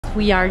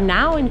we are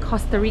now in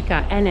Costa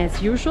Rica, and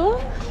as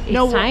usual,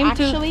 it's time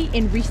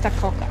in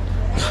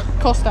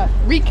Costa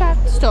Rica.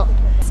 Stop.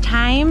 It's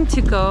time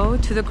to go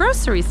to the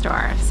grocery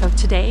store. So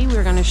today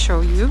we're going to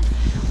show you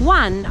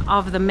one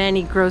of the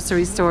many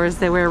grocery stores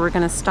where we're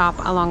going to stop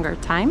a longer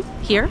time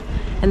here,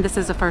 and this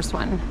is the first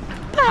one.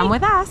 Bye. Come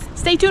with us.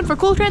 Stay tuned for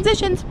cool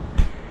transitions.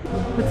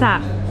 What's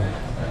that?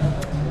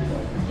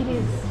 It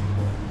is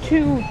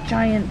 2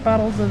 giant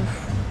bottles of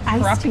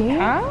iced tea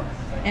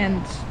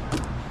and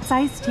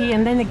iced tea,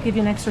 and then they give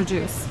you an extra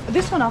juice.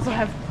 This one also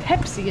has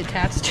Pepsi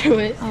attached to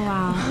it. Oh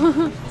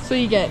wow. So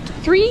you get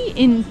 3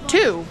 in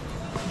 2.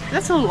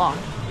 That's a lot,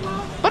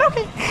 but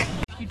okay.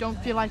 If you don't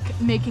feel like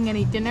making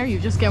any dinner, you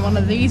just get one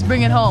of these,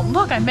 bring it home.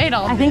 Look, I made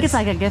all this. I think it's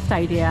like a gift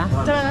idea.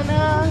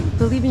 Da-da-da.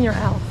 Believe in your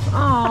elf.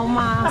 Oh,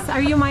 Mas, are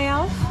you my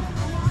elf?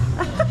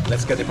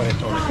 Let's get the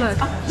panettone. Look.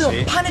 No,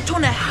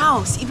 panettone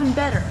house, even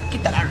better.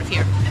 Get that out of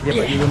here. Yeah,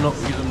 but you don't know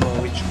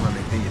which one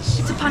it is.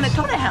 It's a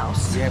panettone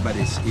house. Yeah, but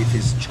if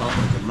it's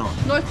chocolate or not.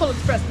 North Pole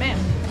Express, man.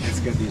 Let's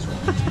get this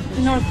one.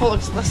 North Pole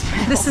Express.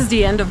 This is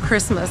the end of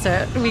Christmas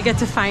that we get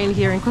to find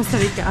here in Costa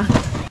Rica.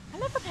 I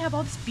love that they have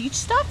all this beach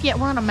stuff, yet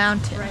we're on a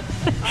mountain. Right.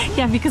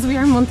 Yeah, because we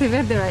are in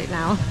Monteverde right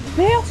now.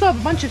 They also have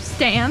a bunch of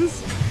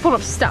stands full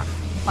of stuff.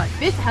 Like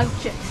this has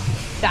chips,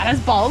 that has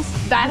balls,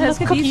 that has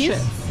cookies.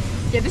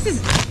 Yeah, this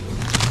is.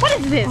 What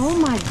is this? Oh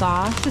my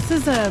gosh, this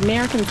is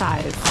American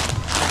size.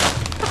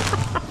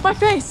 My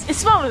face is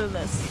smaller than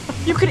this.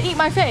 You could eat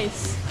my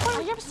face.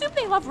 I assume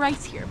they love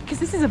rice here because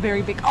this is a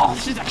very big. Oh,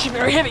 this is actually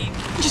very heavy.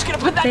 I'm just gonna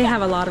put that. They down.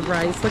 have a lot of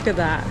rice. Look at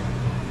that.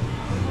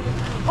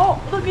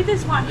 Oh, look at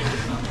this one.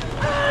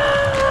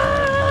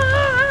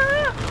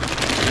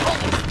 Oh,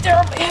 it's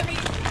terribly heavy.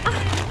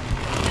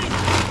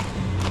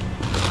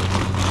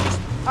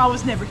 I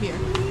was never here.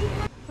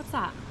 What's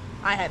that?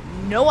 I have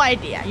no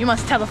idea. You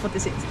must tell us what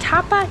this is.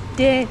 Tapa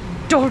de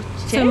dolce.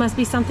 So it must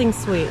be something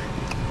sweet.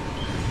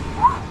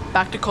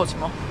 Back to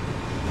Cosimo.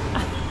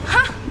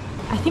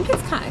 I think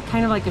it's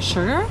kind of like a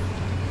sugar.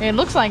 It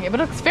looks like it, but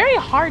it's very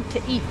hard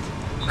to eat.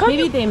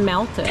 Maybe they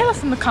melt it. Tell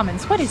us in the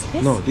comments, what is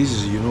this? No, this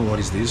is, you know what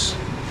is this?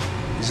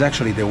 It's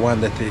actually the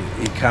one that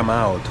it come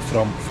out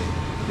from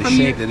the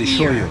shape that they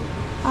show you.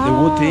 The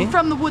wood thing.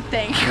 From the wood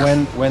thing.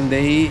 When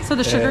they... So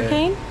the sugar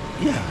cane?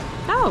 Yeah.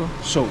 Oh.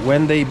 So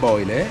when they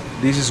boil it,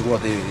 this is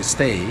what they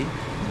stay.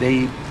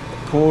 They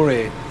pour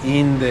it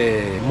in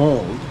the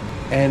mold,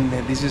 and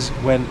this is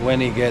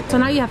when it gets... So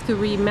now you have to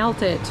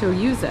remelt it to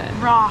use it.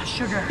 Raw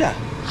sugar. Yeah.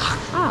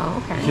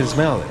 Oh, okay. You can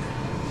smell it.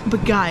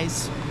 But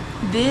guys,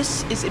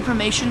 this is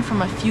information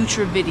from a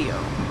future video.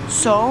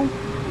 So,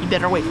 you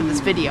better wait for this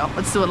video.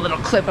 Let's do a little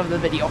clip of the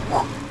video.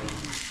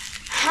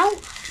 How?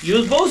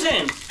 Use both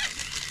hands.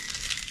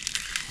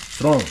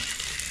 Strong.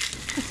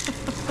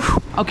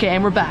 Okay,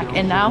 and we're back.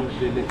 And now,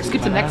 let's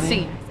get to the next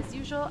scene. As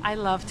usual, I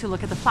love to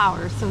look at the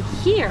flowers. So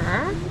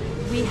here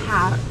we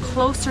have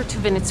closer to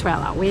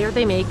Venezuela, where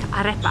they make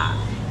arepa.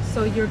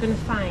 So you're gonna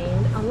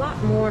find a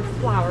lot more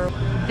flour.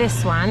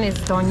 This one is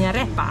Doña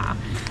Arepa.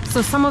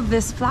 So some of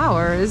this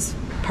flour is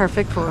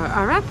perfect for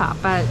arepa,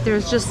 but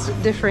there's just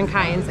different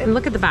kinds. And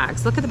look at the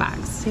bags, look at the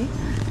bags, see?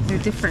 They're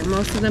different,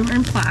 most of them are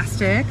in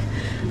plastic.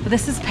 But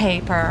this is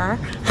paper.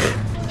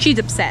 She's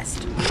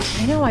obsessed.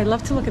 I know, I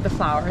love to look at the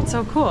flour, it's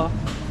so cool.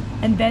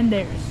 And then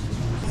there's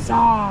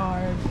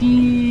sardine.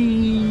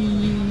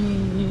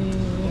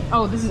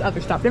 Oh, this is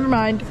other stuff. Never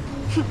mind.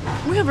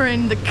 We were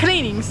in the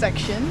cleaning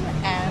section,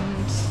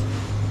 and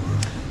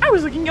I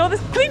was looking at all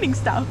this cleaning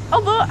stuff.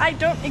 Although I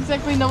don't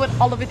exactly know what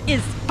all of it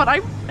is, but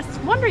I was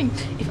wondering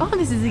if all of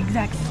this is the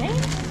exact same.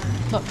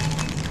 Look,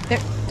 there.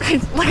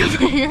 Look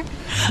over here.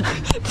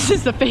 This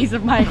is the face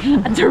of my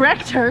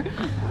director.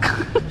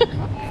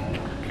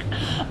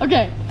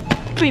 Okay,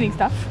 cleaning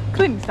stuff.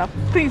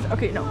 Please,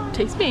 okay, no,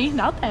 taste me,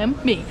 not them,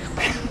 me.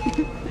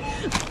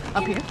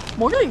 Up here,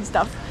 more cleaning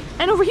stuff.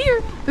 And over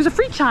here, there's a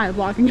free child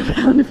walking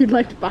around if you'd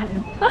like to buy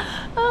him.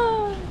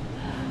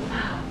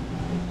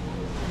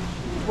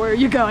 Where are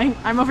you going?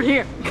 I'm over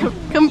here.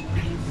 Come.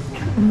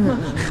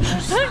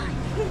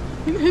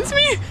 It's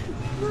me.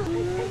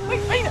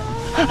 Wait.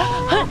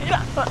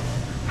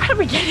 How did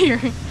we get here?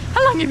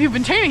 How long have you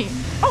been training?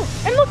 Oh,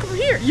 and look over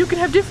here. You can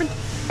have different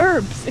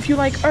herbs if you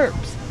like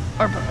herbs.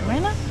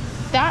 Arbolena?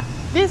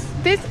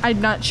 This, I'm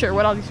not sure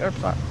what all these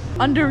herbs are.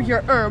 Under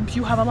your herbs,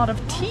 you have a lot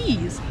of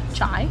teas.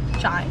 Chai,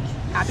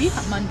 happy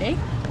Monday,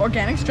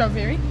 organic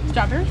strawberry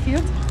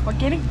fields,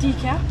 organic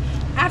decaf.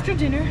 After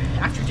dinner.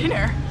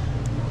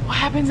 What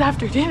happens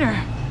after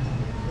dinner?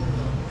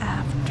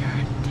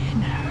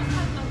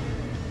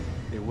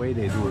 The way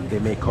they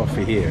make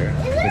coffee here,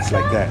 it's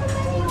like that.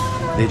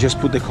 They just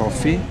put the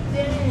coffee,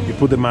 you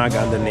put the mug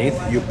underneath,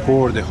 you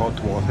pour the hot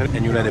water,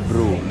 and you let it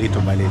brew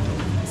little by little.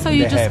 So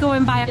you just go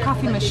and buy a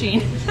coffee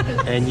machine.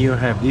 And you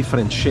have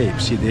different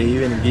shapes. See, they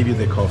even give you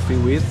the coffee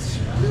with,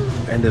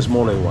 and the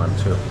smaller one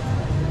too.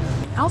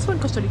 Also in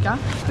Costa Rica,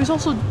 there's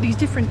also these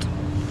different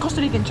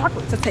Costa Rican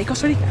chocolates that say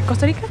Costa Rica.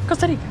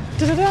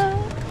 Da-da-da.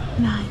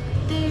 Like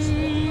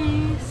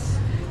this.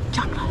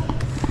 Chocolate.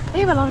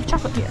 They have a lot of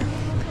chocolate here.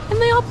 And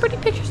they all have pretty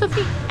pictures of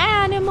the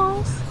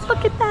animals.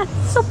 Look at that,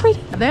 so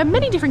pretty. They have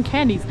many different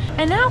candies.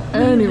 And now,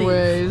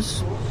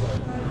 anyways.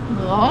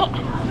 Oh.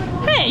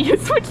 Hey, you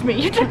switched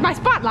me. You took my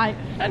spotlight.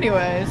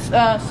 Anyways,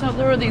 so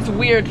there were these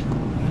weird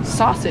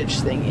sausage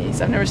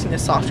thingies. I've never seen a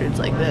sausage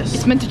like this.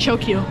 It's meant to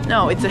choke you.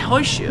 No, it's a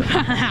horseshoe.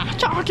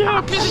 Choke you.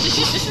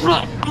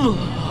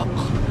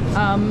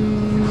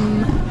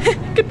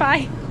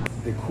 Goodbye.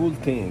 The cool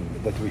thing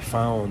that we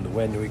found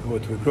when we go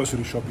to a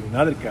grocery shop in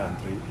another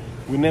country,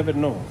 we never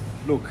know.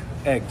 Look,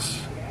 eggs.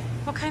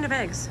 What kind of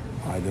eggs?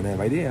 I don't have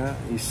idea.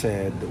 He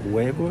said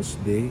huevos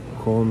de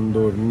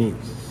codorniz.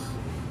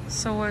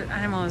 So what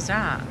animal is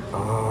that?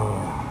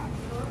 Ah,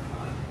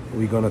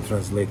 we're gonna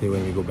translate it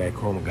when we go back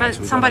home, guys.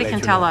 But somebody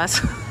can tell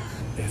us.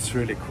 It's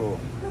really cool.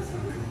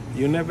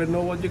 You never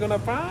know what you're gonna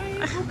find.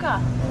 Luca,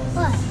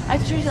 what? I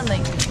have to show you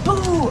something.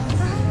 Boo!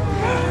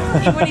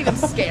 You weren't even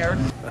scared.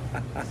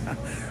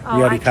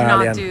 Oh, I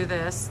cannot do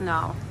this.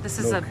 No, this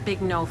is a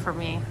big no for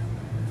me.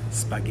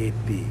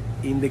 Spaghetti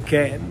in the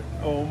can.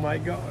 Oh my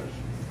gosh.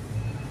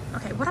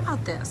 Okay, what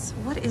about this?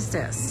 What is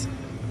this?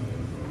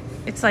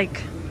 It's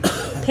like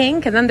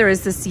pink, and then there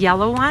is this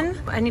yellow one.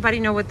 Anybody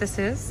know what this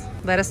is?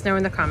 Let us know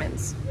in the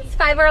comments. It's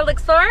 5 World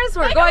Explorers.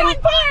 We're going.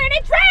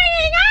 It's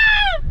raining!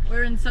 Ah!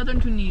 We're in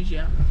southern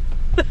Tunisia.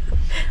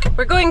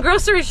 We're going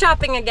grocery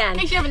shopping again. In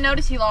case you haven't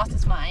noticed, he lost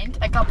his mind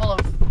a couple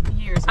of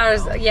years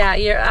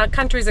ago.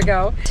 Countries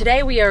ago.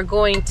 Today we are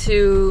going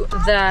to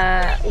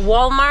the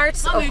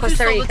Walmart of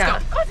Costa Rica.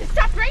 Oh, it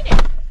stopped raining.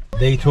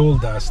 They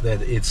told us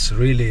that it's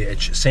really a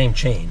same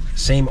chain,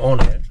 same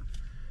owner,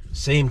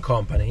 same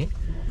company,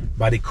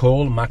 but it's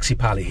called Maxi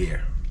Pali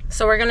here.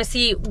 So we're gonna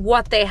see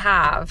what they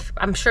have.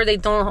 I'm sure they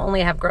don't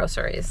only have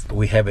groceries.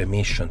 We have a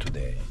mission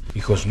today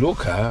because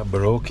Luca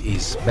broke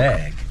his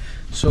bag.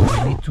 So we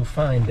need to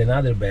find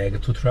another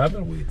bag to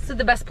travel with. So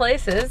the best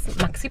place is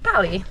Maxi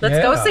Pali. Let's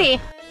go see.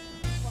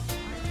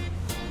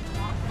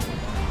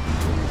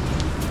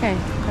 Okay,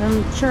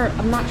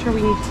 I'm not sure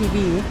we need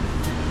TV.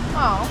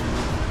 Oh.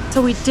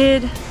 So we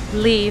did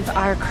leave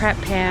our crepe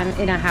pan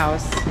in a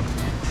house.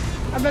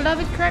 Our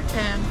beloved crepe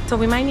pan. So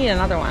we might need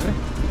another one.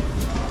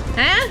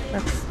 Huh?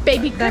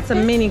 That's a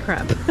mini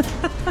crepe.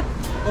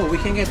 Oh, we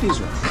can get this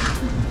one.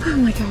 Oh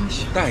my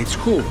gosh. That, it's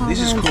cool. This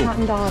is cool. Father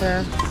and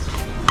daughter.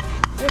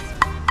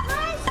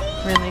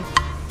 Really?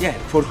 Yeah,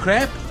 for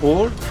crepe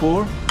or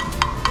for...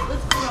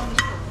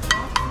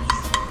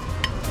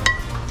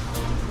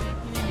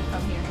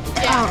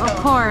 Oh, of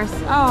course.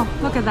 Oh,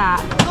 look at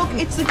that. Look,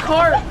 it's the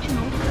cart.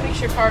 Make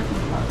sure cart.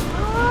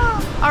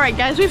 All right,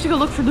 guys, we have to go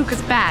look for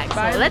Luca's bag.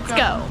 So let's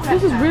go.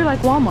 This is really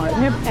like Walmart.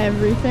 They have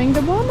everything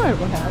that Walmart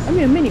would have. I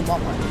mean, a mini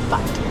Walmart.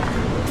 But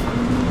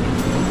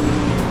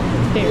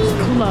there's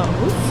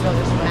clothes. So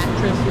there's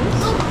mattresses,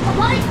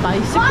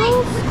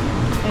 bicycles,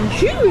 and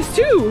shoes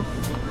too.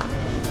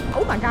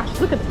 Oh my gosh,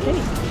 look at the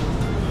kitty.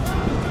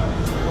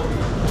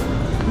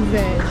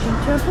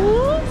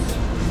 Vegetables,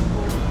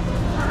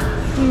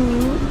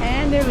 food,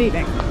 and they're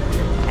leaving.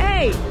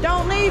 Hey,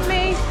 don't leave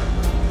me.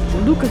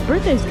 Luca's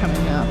birthday's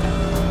coming up.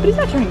 But he's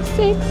not turning 6,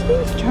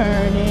 he's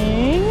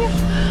turning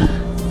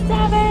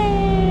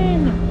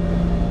 7.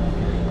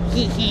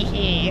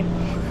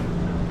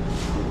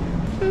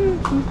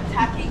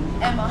 Attacking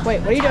Emma. Wait,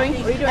 what are you doing?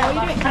 What are you doing? What are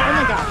you doing? Oh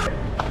my gosh.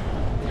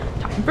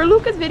 Time for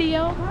Luca's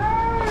video.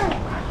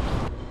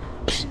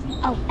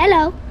 Oh,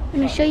 hello. I'm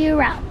gonna show you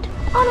around.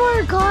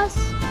 Onward, Cos.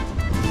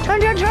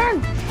 Turn, turn,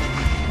 turn.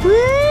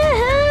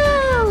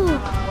 Woohoo!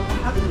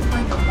 How did you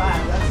find your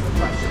bag? That's the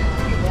question.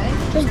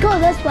 Just go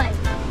this way.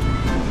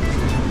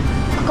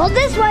 Go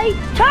this way.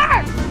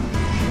 Turn!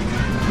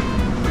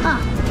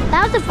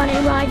 That was a funny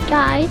ride,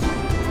 guys.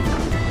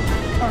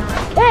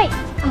 Hey!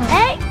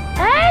 Hey!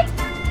 Hey!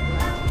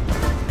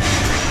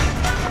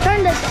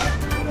 Turn this way.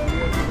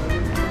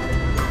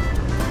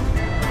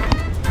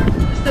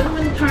 Still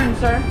in turn,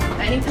 sir.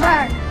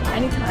 Anytime. Turn.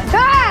 Anytime.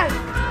 Turn!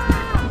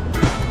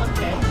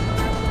 Okay.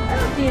 I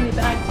don't see any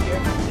bags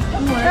here.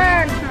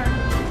 Turn.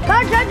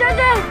 Turn, turn, turn,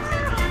 turn.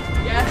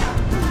 Yes.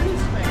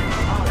 This way.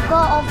 Go,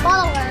 I'll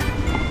follow her.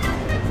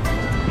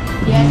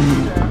 Yes,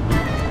 sir.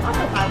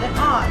 Autopilot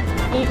on.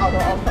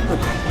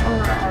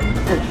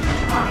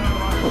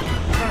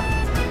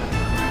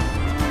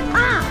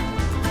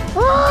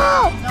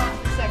 Oh!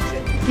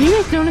 Section. Do you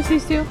guys notice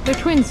these two? They're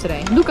twins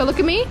today. Luca, look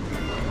at me.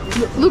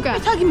 Luca. What are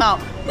you talking about?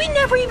 We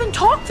never even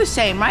talk the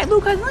same, right,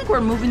 Luca? I think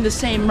we're moving the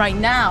same right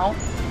now.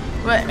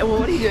 What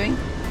are you doing?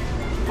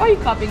 Why are you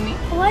copying me?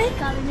 Why are you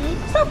copying me?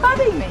 Stop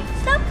copying me.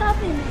 Stop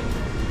copying me.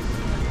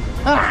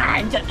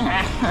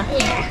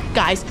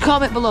 Guys,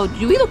 comment below.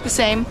 Do we look the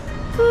same?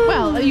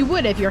 Well, you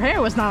would if your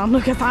hair was not on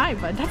Luca's eye,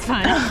 but that's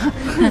fine.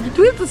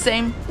 Do we look the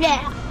same?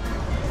 Yeah.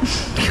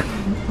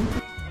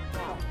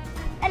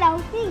 Hello,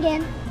 me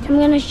again. I'm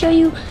gonna show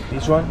you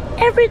This one?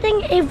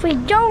 everything if we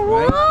don't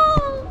Right.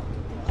 roll.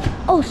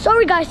 Oh,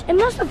 sorry guys, it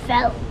must have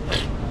fell.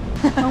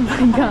 Oh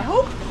my god. I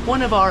hope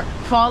one of our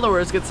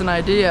followers gets an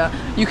idea.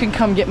 You can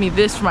come get me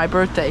this for my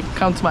birthday.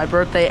 Come to my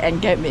birthday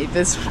and get me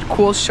this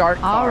cool shark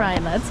car. All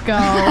right, let's go.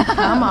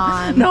 Come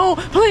on. No,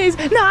 please,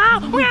 no.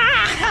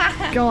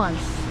 Go on.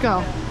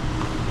 Go.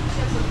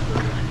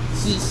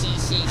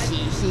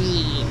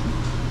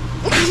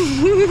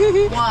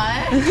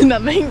 What?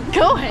 Nothing.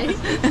 Go away.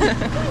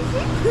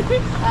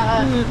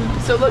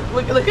 So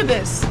look at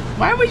this.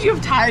 Why would you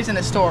have tires in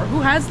a store?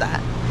 Who has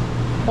that?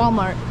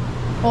 Walmart.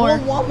 Or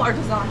Walmart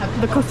does not have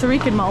The Costa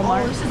Rican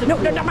Walmart. no,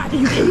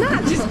 you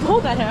cannot just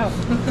pull that out.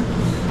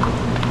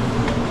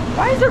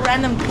 Why is there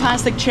random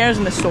plastic chairs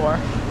in the store?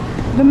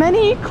 The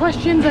many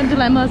questions and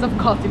dilemmas of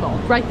Cosimo.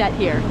 Write that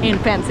here in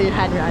fancy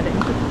handwriting.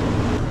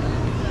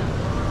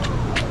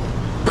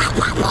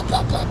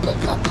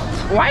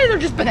 Why are there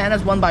just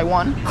bananas one by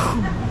one?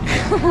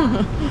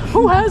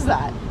 Who has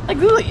that? Like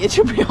literally, it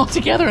should be all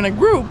together in a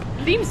group.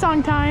 Theme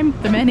song time.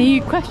 The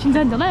many questions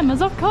and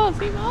dilemmas of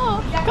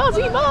Cosimo.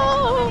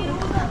 Cosimo!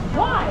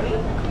 Why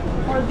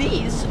are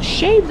these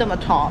shaved on the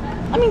top?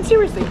 I mean,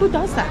 seriously, who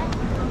does that?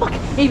 Look,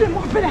 even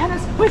more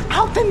bananas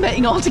without them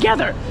being all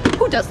together.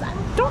 Who does that?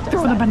 Don't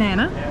throw the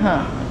banana.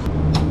 Huh.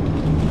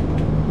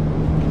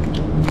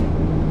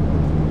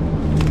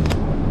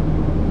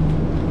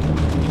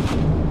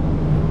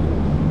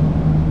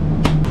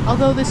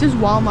 Although this is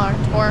Walmart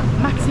or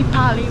Maxi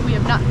Pali, we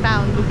have not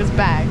found Luca's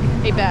bag.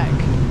 A bag.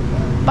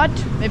 But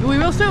maybe we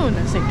will soon.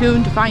 Stay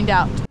tuned to find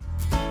out.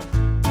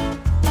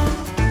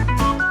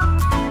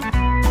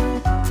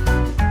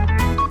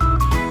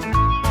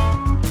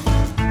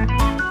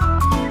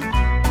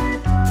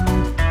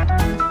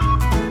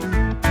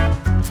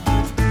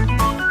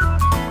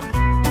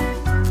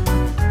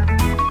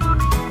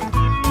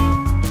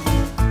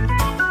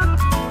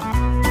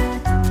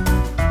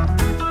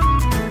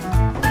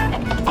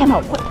 Emma,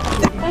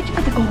 why'd you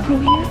put the GoPro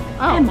here?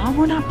 Oh. Emma,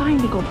 we're not buying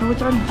the GoPro,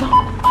 it's already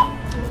gone.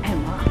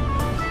 Emma.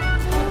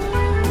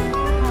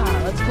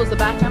 Let's close the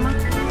back, Emma.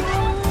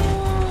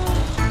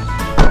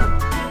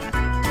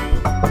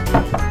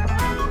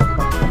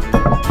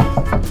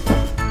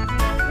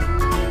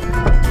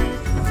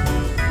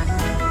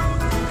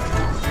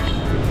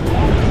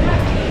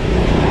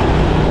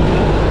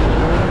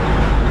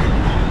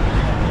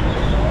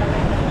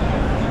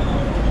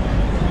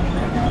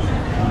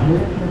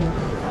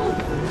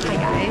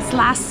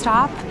 Last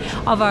stop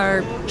of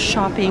our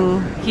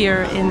shopping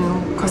here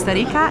in Costa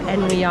Rica,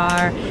 and we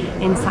are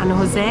in San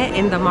Jose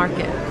in the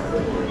market.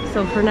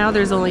 So for now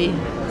there's only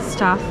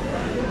stuff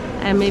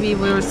and maybe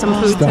there was some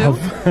food too.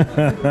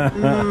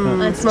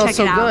 It smells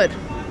so good.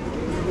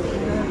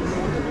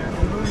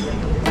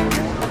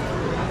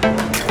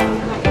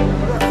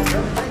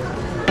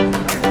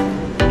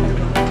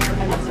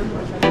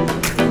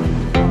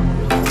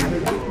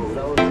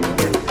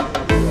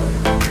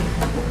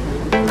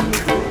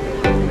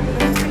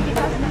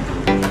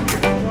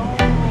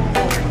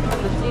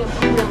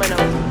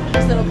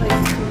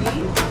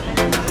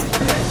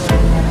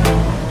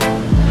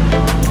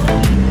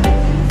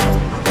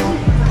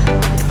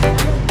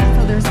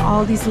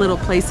 All these little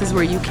places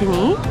where you can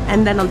eat,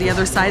 and then on the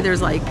other side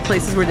there's like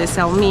places where they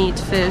sell meat,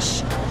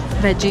 fish,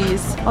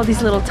 veggies. All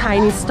these little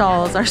tiny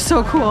stalls are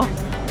so cool.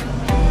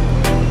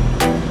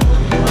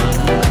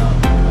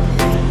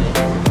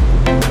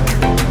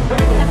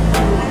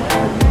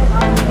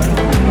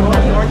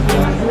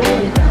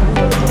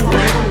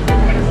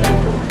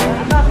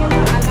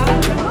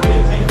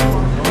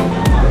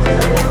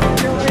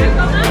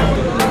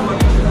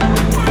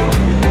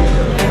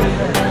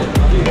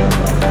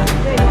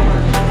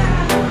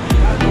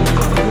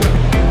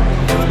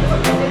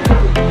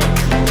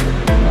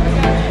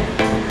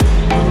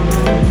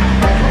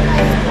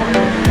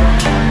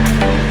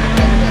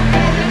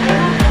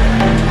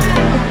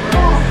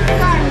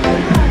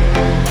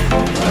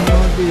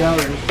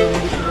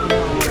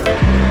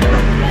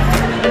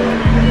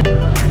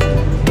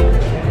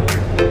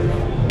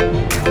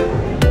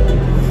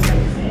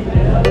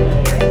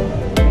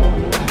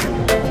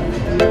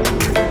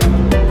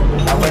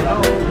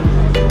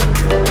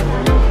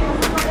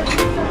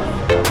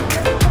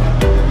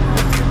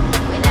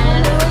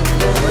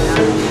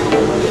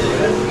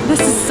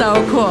 So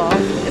cool.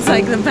 It's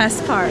like the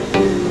best part.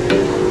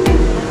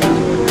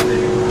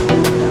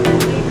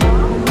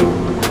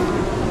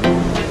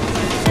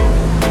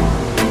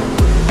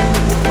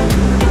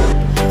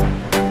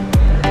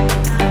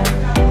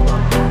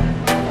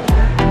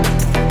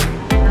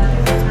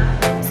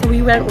 So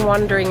we went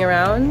wandering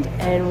around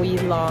and we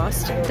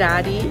lost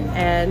Daddy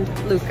and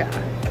Luca.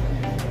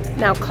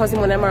 Now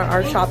Cosimo and Emma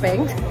are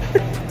shopping.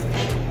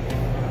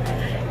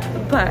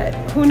 But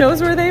who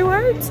knows where they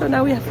were? So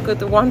now we have to go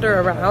to wander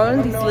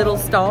around these little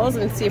stalls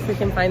and see if we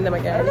can find them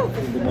again.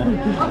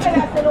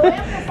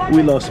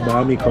 We lost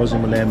Mommy,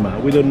 Cosimo and Emma.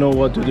 We don't know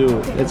what to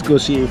do. Let's go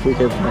see if we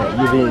can find.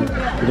 You think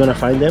we're gonna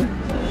find them?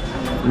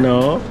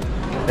 No?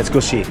 Let's go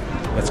see.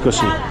 Let's go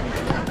see.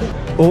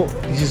 Oh,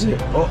 this is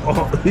it.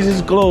 Oh, this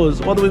is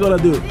closed. What are we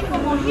gonna do?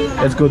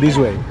 Let's go this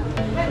way.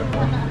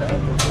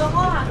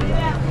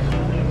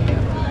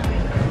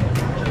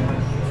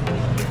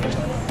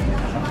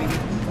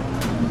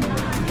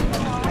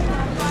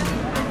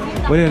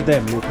 Where are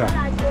them, Luca?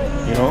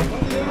 You know?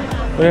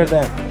 Where are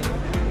them?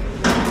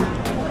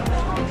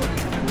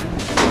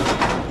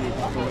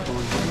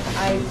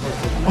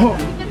 Oh,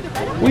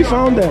 we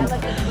found them.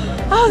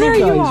 Oh, there Look,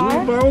 you guys, are.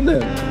 we found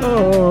them.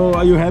 Oh,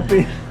 are you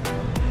happy?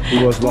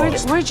 It was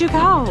lost. Where'd you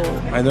go?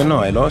 I don't know.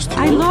 I lost you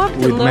I looked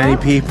with and many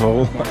looked.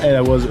 people. And I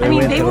I mean,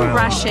 went they were around.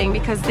 rushing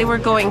because they were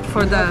going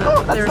for their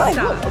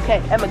stuff.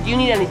 Okay, Emma, do you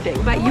need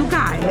anything? But you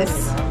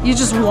guys, you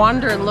just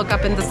wander and look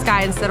up in the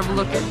sky instead of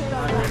looking.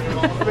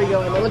 Here we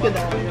go, Emma. Look at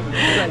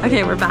that.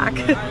 Okay, we're back.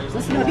 This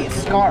is gonna be a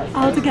scarf.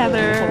 All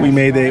together. We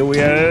made it. We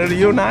are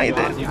united.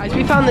 Guys,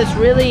 we found this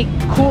really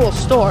cool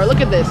store.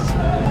 Look at this.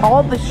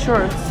 All the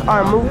shirts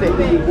are moving.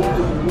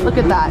 Look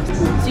at that.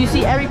 So you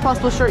see every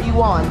possible shirt you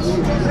want.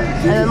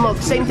 And then look,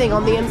 same thing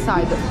on the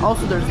inside.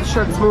 Also, there's the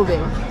shirts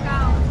moving.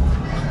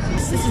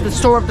 This is the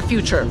store of the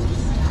future.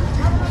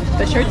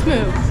 The shirts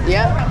move.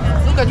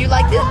 Yeah. Luca, do you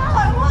like this?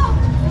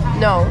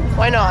 No.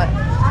 Why not?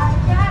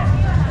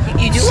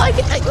 You do like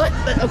it?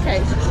 But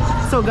okay.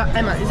 So,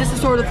 Emma, is this the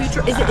store of the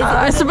future? Is it?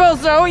 I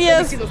suppose so,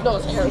 yes. See those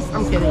nose hairs?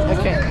 I'm kidding.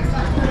 Okay.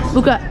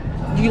 Luca,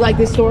 do you like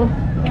this store?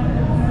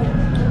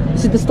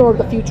 This is the store of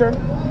the future.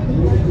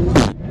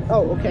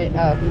 Oh, okay.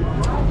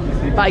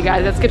 Bye,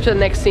 guys. Let's skip to the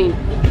next scene.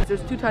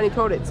 There's 2 tiny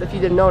toilets. If you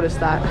didn't notice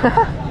that,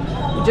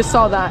 you just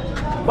saw that.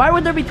 Why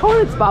would there be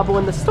toilets, Babu,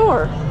 in the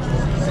store?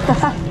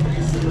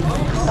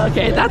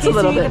 Okay, that's a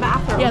little bit.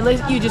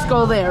 Yeah, you just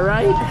go there,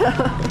 right?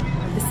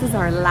 This is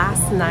our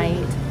last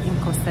night in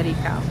Costa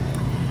Rica.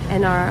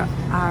 And our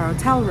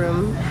hotel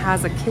room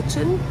has a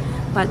kitchen,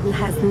 but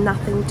has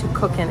nothing to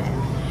cook in it.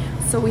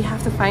 So we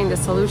have to find a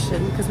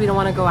solution because we don't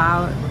want to go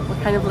out.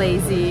 We're kind of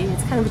lazy.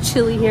 It's kind of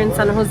chilly here in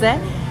San Jose.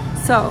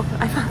 So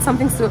I found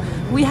something. So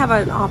we have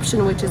an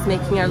option, which is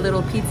making our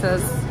little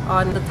pizzas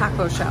on the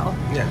taco shell.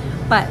 Yeah.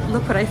 But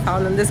look what I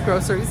found in this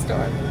grocery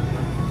store.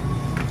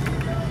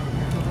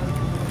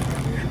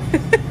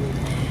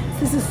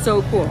 This is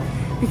so cool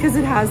because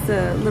it has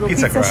the little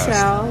pizza crust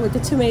shell with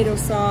the tomato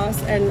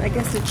sauce and I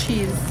guess the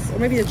cheese, or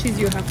maybe the cheese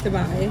you have to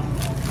buy.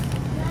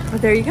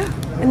 But there you go.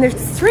 And there's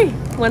 3,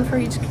 1 for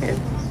each kid.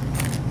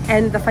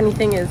 And the funny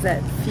thing is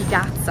that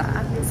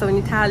figazza, so in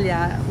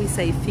Italia we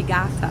say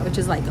figata, which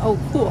is like, oh,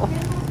 cool.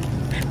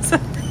 So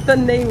the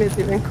name is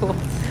even cool.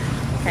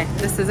 Okay,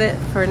 this is it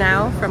for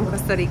now from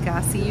Costa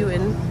Rica. See you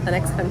in the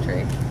next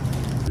country.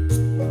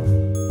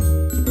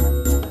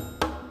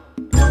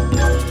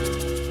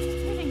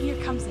 Everything here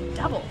comes in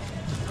double.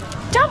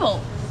 Double!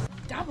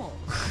 Double!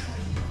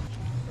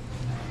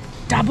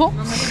 Double?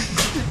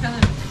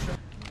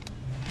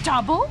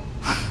 Double?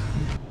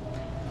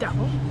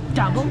 Double?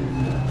 Double?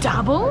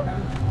 Double?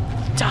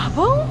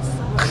 Double?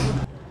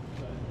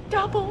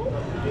 Double?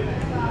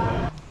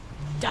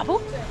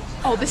 Double?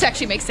 Oh, this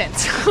actually makes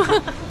sense.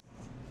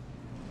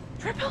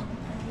 Triple?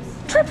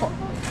 Triple?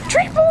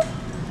 Triple?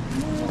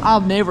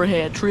 I've never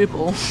had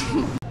triple.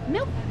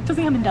 Milk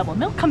doesn't come in double.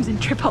 Milk comes in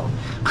triple.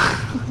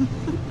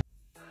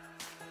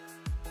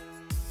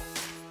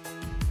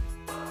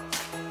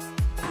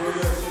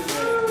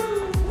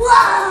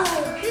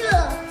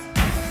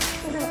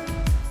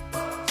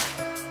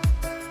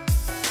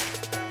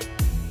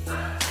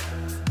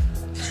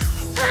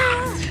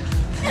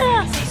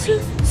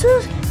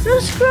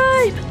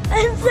 Subscribe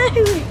and say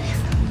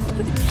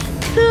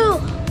 2,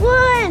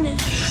 1.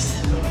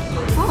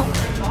 Oh,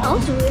 that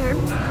was weird.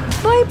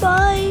 Bye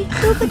bye.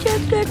 Look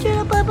at your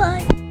channel. Bye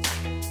bye.